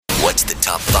What's the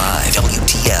top 5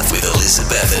 WTF with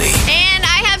Elizabeth? And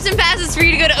I have some passes for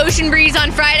you to go to Ocean Breeze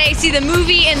on Friday, see the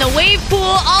movie in the wave pool.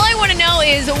 All I want to know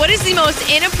is, what is the most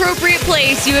inappropriate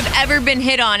place you have ever been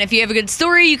hit on? If you have a good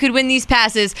story, you could win these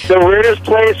passes. The weirdest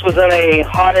place was in a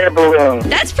hot air balloon.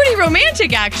 That's pretty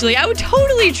romantic, actually. I would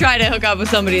totally try to hook up with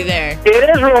somebody there. It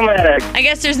is romantic. I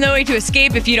guess there's no way to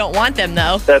escape if you don't want them,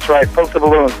 though. That's right. Poke the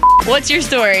balloon. What's your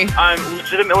story? I'm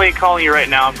legitimately calling you right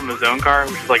now from a zone car,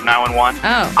 which is like 911.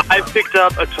 Oh. I picked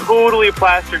up a totally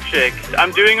plastered chick.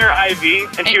 I'm doing her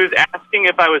IV, and she was asking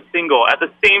if I was single. At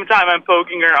the same time, I'm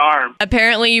poking her arm.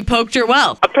 Apparently you poked her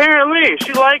well. Apparently,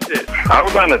 she liked it. I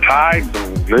was on the tide.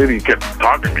 The lady kept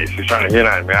talking to me. She's trying to hit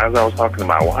on me as I was talking to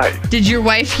my wife. Did your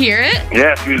wife hear it?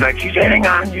 Yeah, she was like, she's hitting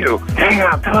on you. Hang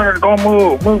on, tell her to go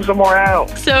move somewhere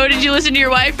else. So did you listen to your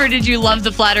wife, or did you love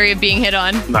the flattery of being hit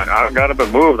on? I got up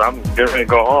and moved. I'm getting ready to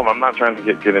go home. I'm not trying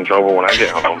to get in trouble when I get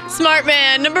home. Smart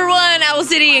man. Number 1, Owl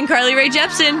City and Carly Rae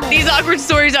Jepsen. These awkward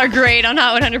stories are great on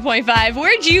Hot 100.5.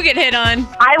 Where'd you get hit on?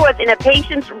 I was in a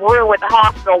patient's room at the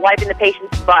hospital wiping the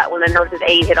patient's butt when the nurse's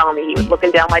aide hit on me. He was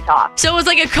looking down my top. So it was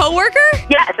like a coworker?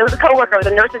 Yes, it was a coworker. It was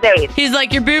a nurse's aide. He's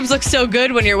like, your boobs look so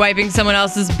good when you're wiping someone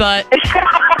else's butt.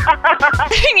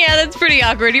 Yeah, that's pretty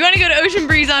awkward. You want to go to Ocean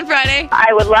Breeze on Friday?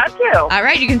 I would love to. All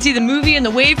right, you can see the movie in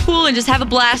the wave pool and just have a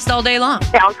blast all day long.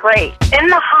 Sounds great. In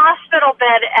the hospital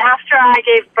bed after I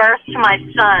gave birth to my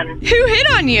son. Who hit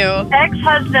on you?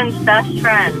 Ex-husband's best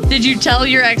friend. Did you tell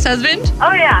your ex-husband?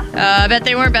 Oh, yeah. I bet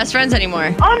they weren't best friends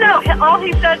anymore. Oh, no. All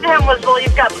he said to him was, well,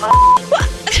 you've got...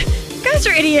 What? Guys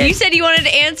are idiots. You said you wanted to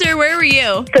answer. Where were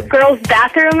you? The girl's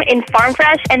bathroom in Farm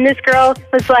Fresh, and this girl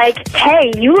was like,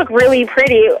 hey, you look really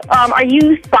pretty. Are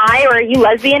you bi or are you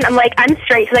lesbian? I'm like, I'm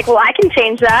straight. She's like, well, I can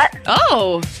change that.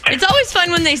 Oh, it's always fun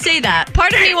when they say that.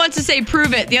 Part of me wants to say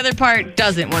prove it. The other part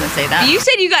doesn't want to say that. You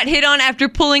said you got hit on after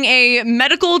pulling a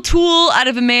medical tool out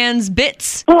of a man's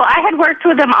bits. Well, I had worked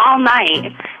with him all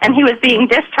night, and he was being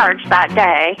discharged that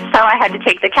day, so I had to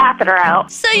take the catheter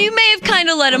out. So you may have kind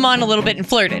of let him on a little bit and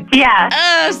flirted. Yeah.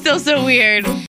 Still so weird.